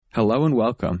Hello and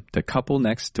welcome to Couple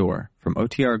Next Door from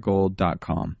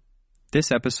OTRGold.com.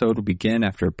 This episode will begin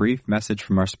after a brief message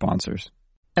from our sponsors.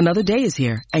 Another day is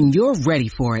here, and you're ready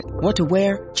for it. What to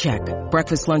wear? Check.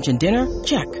 Breakfast, lunch, and dinner?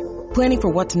 Check. Planning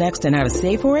for what's next and how to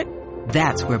save for it?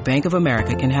 That's where Bank of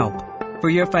America can help.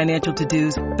 For your financial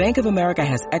to-dos, Bank of America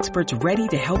has experts ready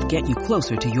to help get you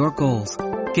closer to your goals.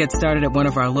 Get started at one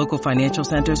of our local financial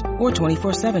centers or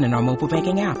 24/7 in our mobile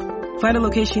banking app. Find a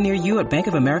location near you at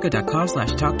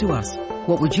bankofamerica.com/talktous.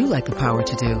 What would you like the power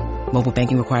to do? Mobile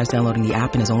banking requires downloading the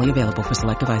app and is only available for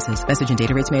select devices. Message and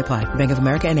data rates may apply. Bank of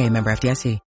America N.A., member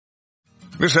FDIC.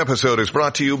 This episode is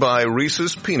brought to you by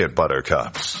Reese's Peanut Butter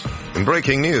Cups. In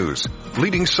breaking news,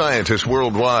 leading scientists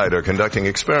worldwide are conducting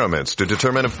experiments to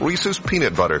determine if Reese's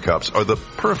Peanut Butter Cups are the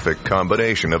perfect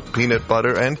combination of peanut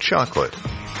butter and chocolate.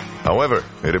 However,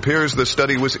 it appears the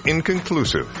study was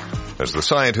inconclusive, as the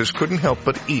scientists couldn't help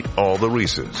but eat all the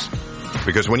Reese's.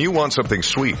 Because when you want something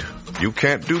sweet, you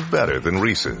can't do better than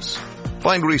Reese's.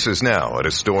 Find Reese's now at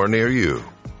a store near you.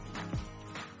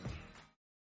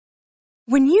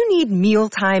 When you need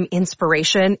mealtime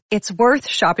inspiration, it's worth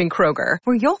shopping Kroger,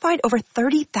 where you'll find over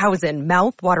 30,000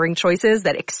 mouth-watering choices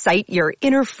that excite your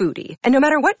inner foodie. And no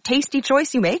matter what tasty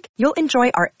choice you make, you'll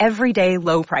enjoy our everyday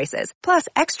low prices, plus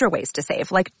extra ways to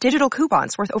save, like digital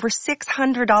coupons worth over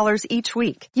 $600 each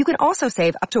week. You can also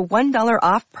save up to $1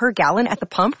 off per gallon at the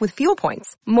pump with fuel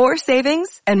points. More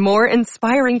savings and more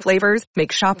inspiring flavors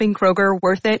make shopping Kroger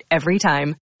worth it every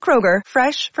time. Kroger,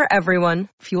 fresh for everyone.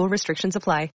 Fuel restrictions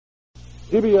apply.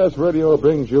 CBS Radio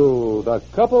brings you The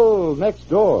Couple Next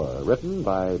Door, written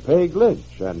by Peg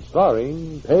Lynch and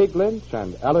starring Peg Lynch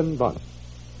and Alan Bunce.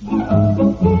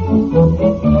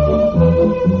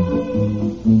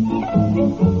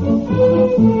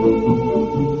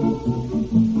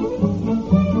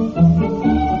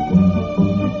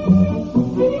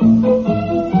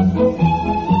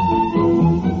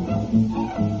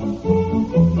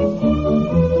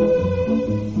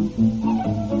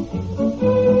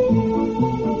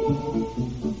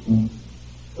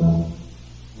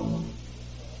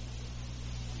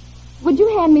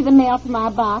 Hand me the mail to my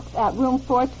box, room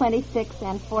 426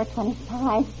 and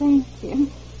 425. Thank you.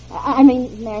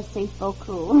 Merci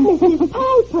beaucoup. Mrs.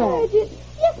 Piper. Yes,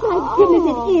 my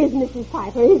goodness, it is Mrs.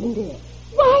 Piper, isn't it?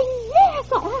 Why, yes.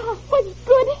 But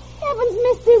good heavens,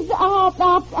 Mrs. I'm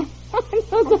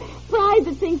so surprised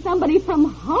to see somebody from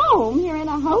home here in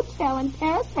a hotel in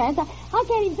Paris, France. I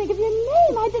can't even think of your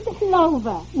name. I just...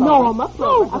 Clover. Norma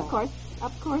Clover. Of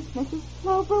course, Mrs.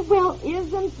 Clover. Well,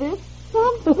 isn't this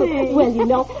something? Well, you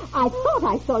know, I thought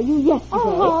I saw you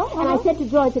yesterday, and I said to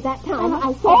George at that time,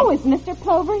 I said... Oh, is Mr.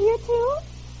 Clover here, too?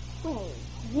 Well,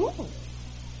 yes.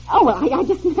 Oh, well, I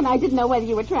just meant I didn't know whether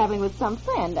you were traveling with some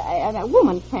friend, a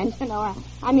woman friend, you know.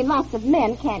 Lots of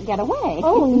men can't get away.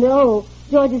 Oh, no.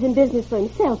 George is in business for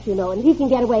himself, you know, and he can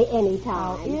get away any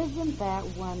time. Oh, isn't that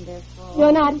wonderful?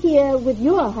 You're not here with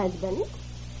your husband?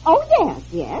 Oh,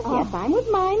 yes, I'm with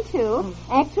mine, too.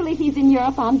 Actually, he's in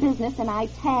Europe on business, and I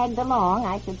tagged along.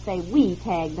 I should say we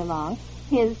tagged along.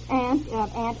 His Aunt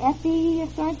Effie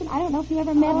Sorensen, I don't know if you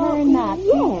ever met her or not.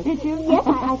 Yes. Did you? Yes,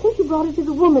 I think you brought her to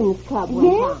the women's club one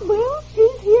Yes, time. well,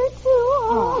 she's here,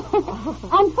 too.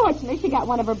 Unfortunately, she got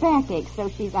one of her backaches, so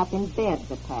she's up in bed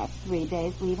the past 3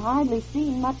 days. We've hardly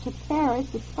seen much of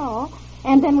Paris at all.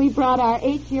 And then we brought our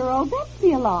 8-year-old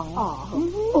Betsy along.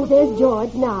 Oh, there's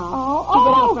George now. He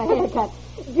went out for a haircut.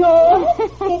 George,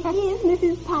 it is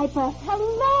Mrs. Piper.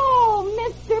 Hello,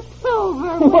 Mr.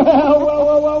 Clover.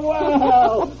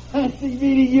 Well. Fancy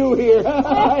meeting you here.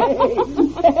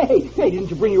 Hey,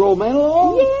 didn't you bring your old man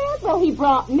along? Yes, well, he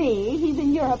brought me. He's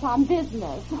in Europe on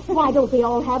business. Why don't they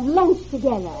all have lunch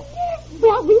together? Yes,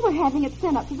 well, we were having it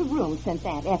sent up to the room since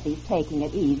Aunt Effie's taking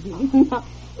it easy.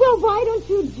 Well, why don't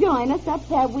you join us up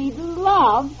there? We'd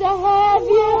love to have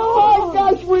you. Oh, my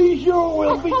gosh, we sure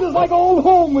will. Be just like old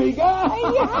home week, huh?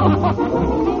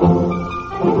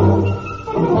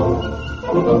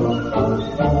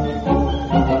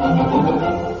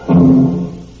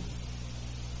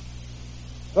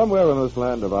 Somewhere in this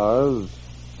land of ours,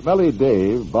 Smelly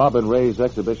Dave, Bob and Ray's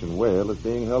exhibition whale, is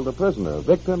being held a prisoner,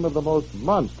 victim of the most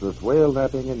monstrous whale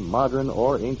napping in modern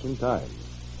or ancient times.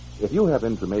 If you have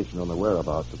information on the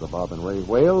whereabouts of the Bob and Ray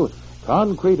whale,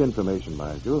 concrete information,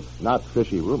 mind you, not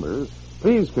fishy rumors,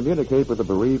 please communicate with the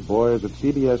bereaved boys at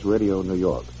CBS Radio New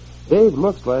York. Dave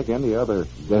looks like any other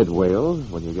dead whale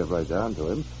when you get right down to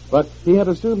him, but he had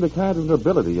assumed a kind of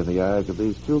nobility in the eyes of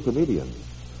these two comedians.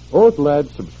 Both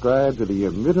lads subscribe to the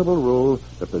immutable rule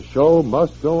that the show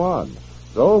must go on.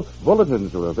 So,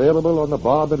 bulletins are available on the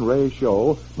Bob and Ray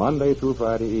Show, Monday through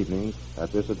Friday evenings,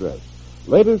 at this address.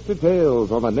 Latest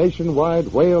details on the nationwide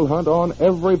whale hunt on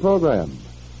every program.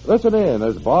 Listen in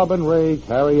as Bob and Ray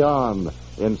carry on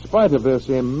in spite of this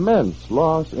immense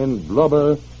loss in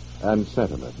blubber and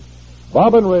sentiment.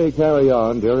 Bob and Ray carry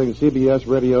on during CBS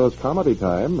Radio's Comedy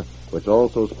Time, which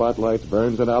also spotlights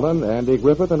Burns and Allen, Andy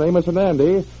Griffith, and Amos and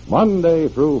Andy, Monday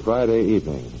through Friday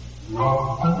evening.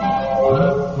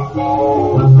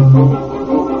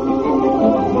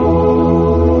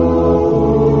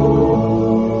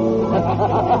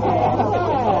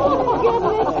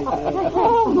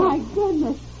 Oh, my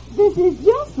goodness. This is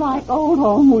just like old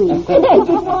home week. Just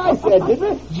what I said, didn't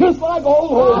it? Just like old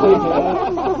home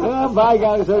week. Well, by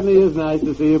God, it certainly is nice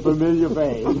to see a familiar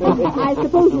face. I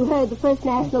suppose you heard the First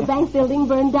National Bank building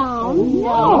burned down. No.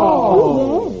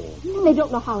 Oh, yes. They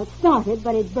don't know how it started,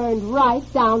 but it burned right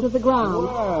down to the ground.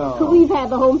 Wow. We've had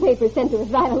the home paper sent to us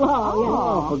right along.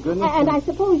 Oh, for goodness And sake. I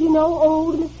suppose you know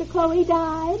old Mr. Chloe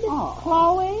died? Oh,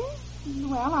 Chloe?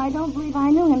 Well, I don't believe I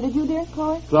knew him. Did you, dear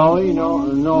Chloe? Chloe, no.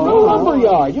 The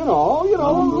lumberyard, you know.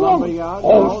 Lumberyard?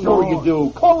 Oh, No, sure no. you do.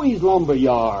 Chloe's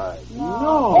lumberyard.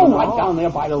 No. Oh, right down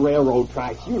there by the railroad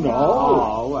tracks, you know.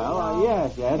 Oh, well,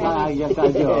 yes, I guess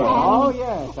I do. Oh,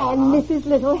 yes. And Mrs.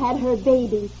 Little had her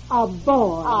baby, a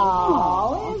boy.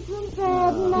 Oh, isn't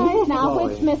that nice? Now, Chloe.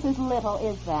 which Mrs. Little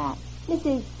is that?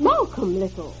 Mrs. Malcolm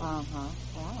Little. Uh-huh.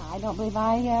 Well, I don't believe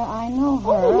I know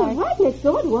her. Oh, it was right next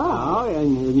door to us. Oh,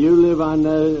 and you live on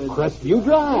Crestview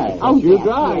Drive. Oh, you yes,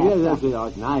 drive. yes. Yes, that's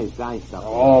it. Nice stuff.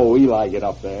 Oh, we like it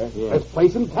up there. Yeah. Best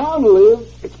place in town to live.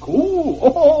 It's cool.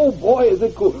 Oh, boy, is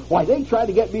it cool. Why, they tried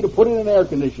to get me to put in an air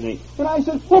conditioning. And I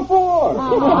said, what for?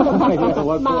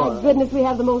 What My for? goodness, we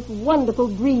have the most wonderful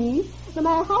breeze. No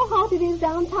matter how hot it is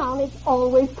downtown, it's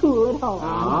always cool at home.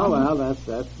 Oh, well,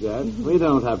 that's good. We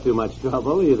don't have too much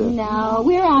trouble either. No,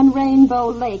 we're on Rainbow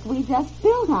Lake. We just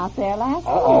built out there last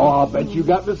Oh, I bet you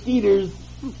got mosquitoes.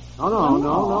 Oh,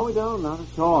 no, we don't. Not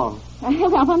at all.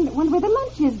 Well, I wonder where the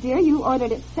lunch is, dear. You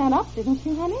ordered it sent up, didn't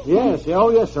you, honey? Yes,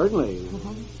 yes, certainly.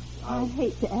 I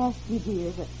hate to ask you,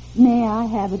 dear, but may I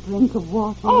have a drink of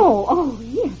water? Oh,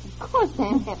 yes, of course,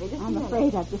 Aunt Heavy. I'm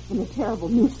afraid I've just been a terrible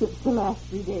nuisance the last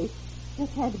 3 days.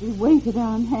 Just had to be waited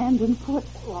on hand and foot.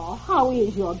 Oh, how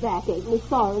is your backache, Miss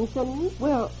Sorensen?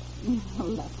 Well,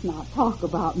 let's not talk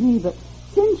about me, but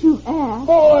since you've asked...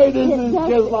 Boy, this It is does-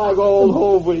 just like old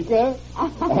home week, huh?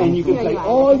 And you can Here say you are.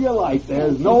 all your life,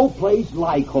 there's no place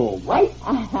like home, right?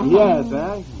 Yes,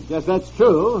 I guess that's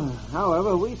true.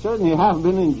 However, we certainly have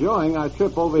been enjoying our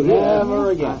trip over here.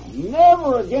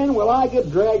 Never again will I get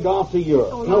dragged off to Europe.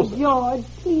 Oh, No, now, sir. George,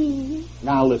 please.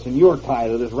 Now, listen, you're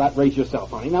tired of this rat race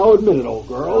yourself, honey. Now, admit it, old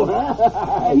girl.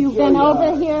 Have you been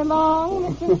over here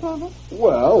long, Mr. Silver?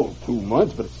 Well, 2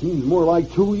 months, but it seems more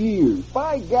like 2 years.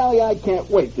 By golly, I can't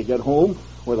wait to get home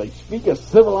where they speak a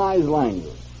civilized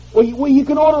language. Where you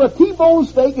can order a T-bone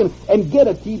steak and get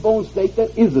a T-bone steak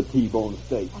that is a T-bone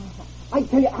steak. I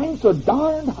tell you, I'm so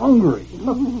darn hungry.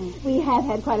 We have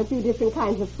had quite a few different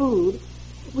kinds of food.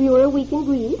 We were a week in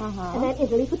Greece, and then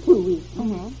Italy for 2 weeks.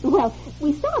 Well,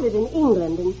 we started in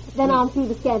England and then on through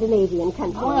the Scandinavian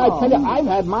countries. Why, I tell you, I've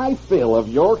had my fill of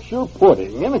Yorkshire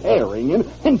pudding and herring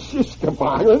and shish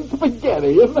kebab and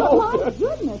spaghetti. You know? Oh, my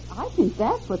goodness. I think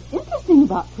that's what's interesting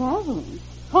about traveling.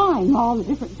 Trying all the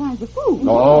different kinds of food.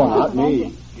 No, not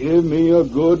me. Give me a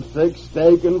good thick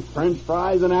steak and French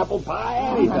fries and apple pie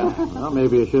anytime. Well,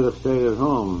 maybe I should have stayed at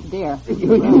home. Dear.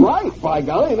 You're right, by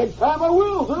golly. Next time I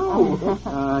will,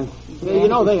 too. You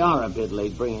know, they are a bit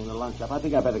late bringing the lunch up. I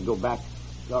think I better go back.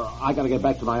 Or I got to get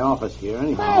back to my office here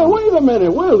anyhow. Hey, wait a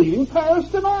minute. We're leaving Paris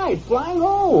tonight, flying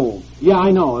home. Yeah,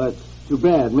 I know. That's too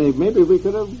bad. Maybe we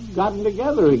could have gotten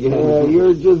together again. Yeah,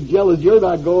 you're just jealous you're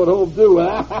not going home, too,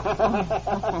 huh?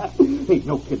 Hey,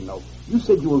 no kidding, no. You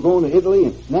said you were going to Italy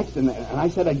and next, and I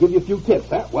said I'd give you a few tips,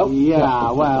 huh? Well,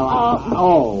 Yeah,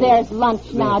 well, There's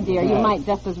lunch now, dear. You might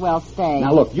just as well stay.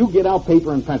 Now, look, you get out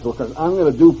paper and pencil, because I'm going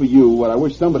to do for you what I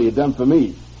wish somebody had done for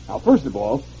me. Now, first of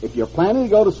all, if you're planning to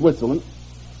go to Switzerland,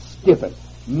 skip it.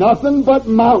 Nothing but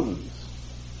mountains.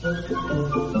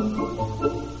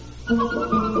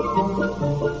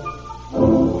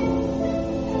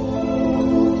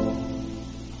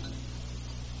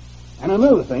 And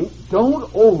another thing,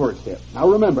 don't overtip. Now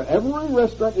remember, every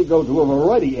restaurant you go to have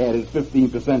already added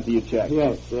 15% to your check.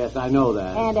 yes, I know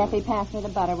that. And Effie, pass me the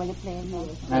butter, will you please?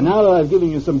 And now that I've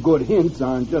given you some good hints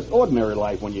on just ordinary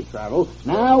life when you travel,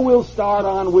 now we'll start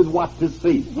on with what to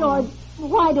see. George,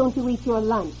 why don't you eat your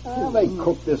lunch? Well, they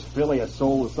cook this fillet of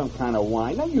sole with some kind of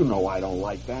wine. Now, you know I don't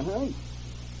like that, huh?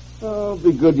 Oh,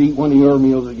 it'll be good to eat one of your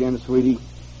meals again, sweetie.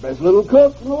 Best little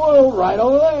cook in the world, right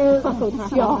over there. Oh,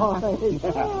 George.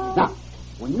 Now,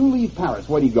 when you leave Paris,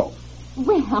 where do you go?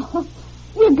 Well,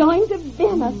 We're going to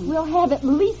Venice. We'll have at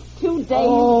least 2 days there.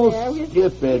 Oh,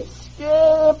 skip it.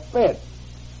 Skip it.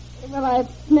 Well,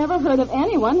 I've never heard of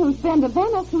anyone who's been to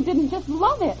Venice who didn't just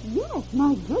love it. Yes,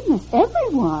 my goodness,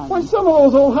 everyone. Why, some of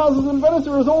those old houses in Venice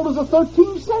are as old as the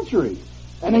 13th century.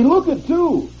 And they look it,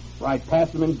 too. Right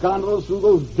past them in gondolas through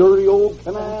those dirty old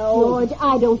canals. George,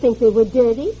 I don't think they were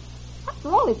dirty. After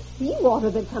all, it's seawater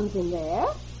that comes in there.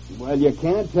 Well, you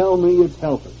can't tell me it's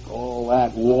healthy. All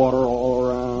that water all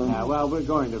around. Yeah, well, we're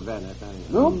going to Venice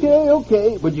anyway.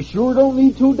 Okay. But you sure don't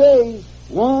need 2 days.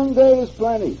 1 day is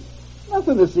plenty.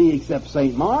 Nothing to see except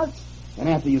St. Mark's. And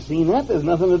after you've seen that, there's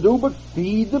nothing to do but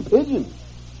feed the pigeons.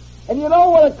 And you know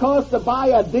what it costs to buy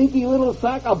a dinky little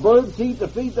sack of bird seed to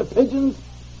feed the pigeons?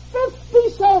 50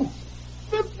 cents!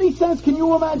 50 cents, can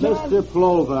you imagine? Mr.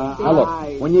 Plover, Now,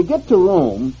 look, when you get to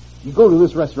Rome, you go to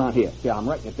this restaurant here. Yeah, I'm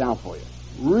writing it down for you.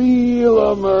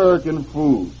 Real American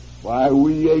food. Why,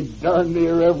 we ate darn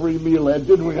near every meal there,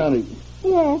 didn't we, honey?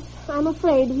 Yes, I'm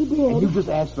afraid we did. And you just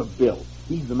ask for Bill.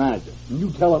 He's the manager. And you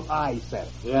tell him I said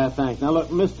it. Yeah, thanks. Now, look,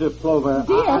 Mr. Plover...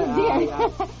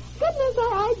 Dear. Goodness,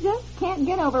 I just can't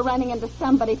get over running into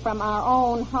somebody from our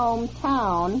own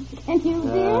hometown. Can you,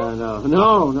 dear?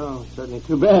 No. Certainly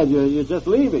too bad. You're just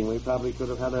leaving. We probably could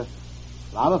have had a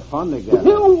lot of fun together.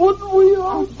 Wouldn't we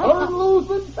all turn loose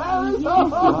in Paris?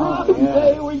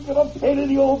 Hey, we could have painted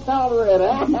the old town red,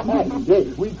 eh? Hey,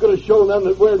 we could have shown them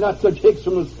that we're not such hicks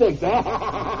from the sticks, eh?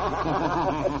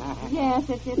 Yes,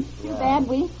 it's too bad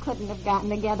we couldn't have gotten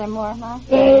together more, huh?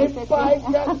 Hey, by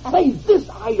God, say, this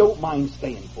I don't mind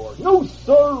staying for. No,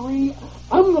 sirree.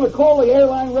 I'm going to call the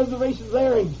airline reservations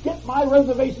there and get my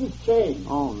reservations changed.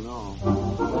 Oh, no.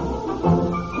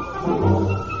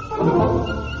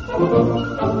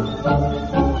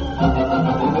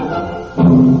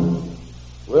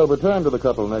 We'll return to the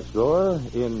couple next door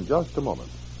in just a moment.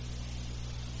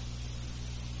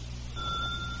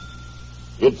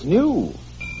 It's new.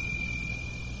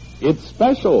 It's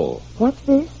special. What's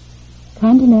this?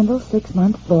 Continental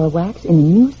 6-month floor wax in a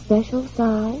new special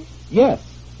size? Yes.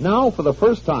 Now, for the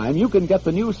first time, you can get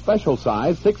the new special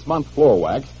size 6-month floor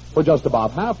wax for just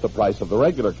about half the price of the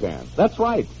regular can. That's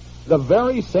right. The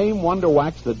very same Wonder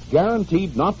Wax that's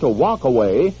guaranteed not to walk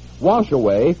away, wash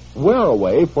away, wear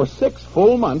away for 6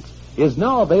 full months is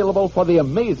now available for the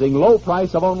amazing low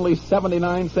price of only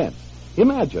 79 cents.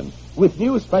 Imagine, with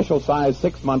new special size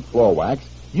 6-month floor wax,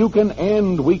 you can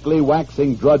end weekly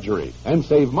waxing drudgery and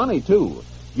save money, too.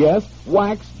 Yes,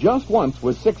 wax just once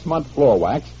with 6-month floor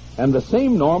wax, and the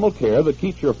same normal care that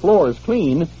keeps your floors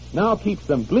clean now keeps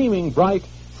them gleaming bright,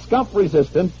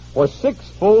 scuff-resistant for 6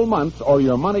 full months or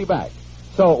your money back.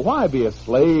 So why be a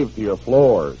slave to your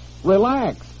floors?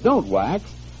 Relax. Don't wax.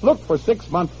 Look for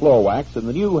 6-month floor wax in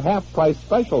the new half-price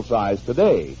special size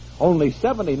today. Only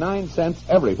 79 cents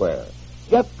everywhere.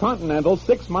 Get Continental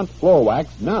 6-month floor wax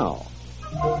now.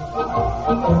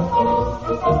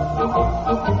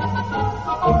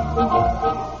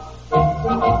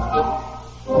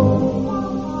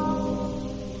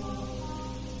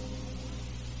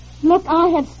 Look, I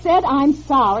have said I'm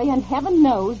sorry, and heaven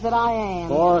knows that I am.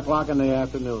 4 o'clock in the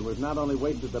afternoon. We've not only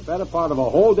wasted the better part of a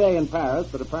whole day in Paris,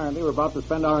 but apparently we're about to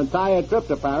spend our entire trip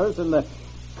to Paris in the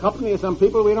company of some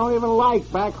people we don't even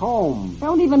like back home.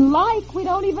 Don't even like? We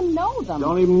don't even know them.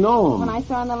 Don't even know them. When I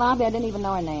saw her in the lobby, I didn't even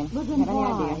know her name. But then Have any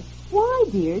why? idea? Why,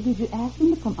 dear, did you ask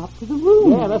them to come up to the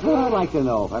room? Yeah, that's what I'd like to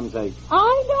know, for heaven's sake.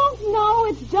 I don't know.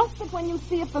 It's just that when you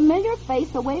see a familiar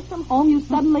face away from home, you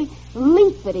suddenly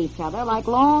leap at each other like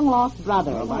long-lost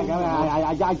brothers. Oh, my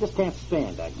God, I just can't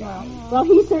stand that guy. Well,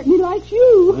 he certainly likes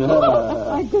you. Yeah.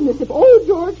 My goodness, if old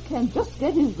George can just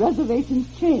get his reservations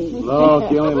changed. Look,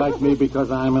 he only likes me because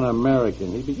I'm an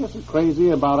American. He'd be just as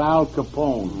crazy about Al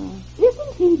Capone.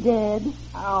 Isn't he dead?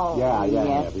 Oh, Yeah,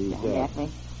 yes, he's dead. exactly.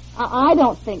 I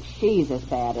don't think she's as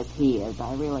bad as he is.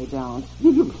 I really don't.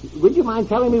 Would you mind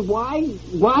telling me why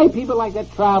people like that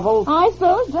travel? I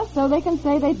suppose just so they can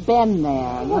say they've been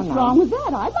there. What's wrong with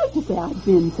that? I'd like to say I've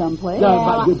been someplace.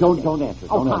 No, but don't answer.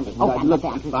 Oh, Don't honey. answer. Oh, Look,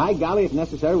 honey. by golly, if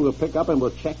necessary, we'll pick up and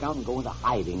we'll check out and go into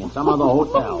hiding in some other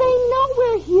hotel. They know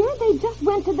we're here. They just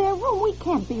went to their room. We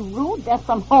can't be rude. They're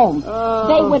from home.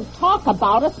 They would talk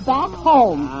about us back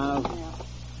home.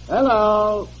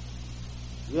 Hello.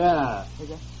 Yeah.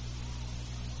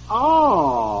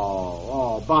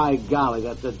 Oh, by golly,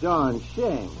 that's a darn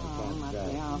shame.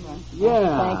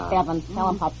 Yeah. Thank heaven. Tell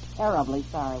them how terribly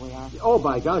sorry we are. Oh,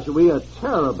 by gosh, we are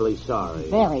terribly sorry.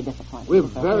 Very disappointed. We're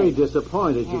very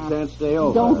disappointed you can't stay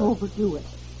over. Don't overdo it.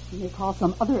 You may call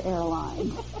some other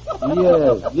airline.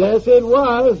 Yes, it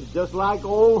was. Just like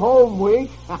old home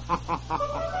week.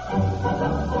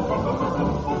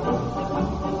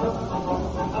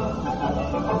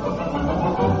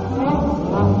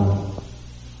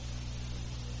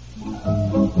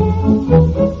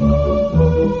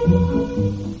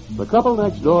 The Couple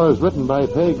Next Door is written by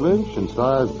Peg Lynch and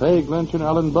stars Peg Lynch and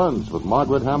Ellen Bunce with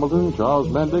Margaret Hamilton, Charles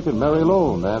Mendick, and Mary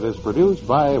Lone, and is produced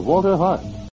by Walter Hart.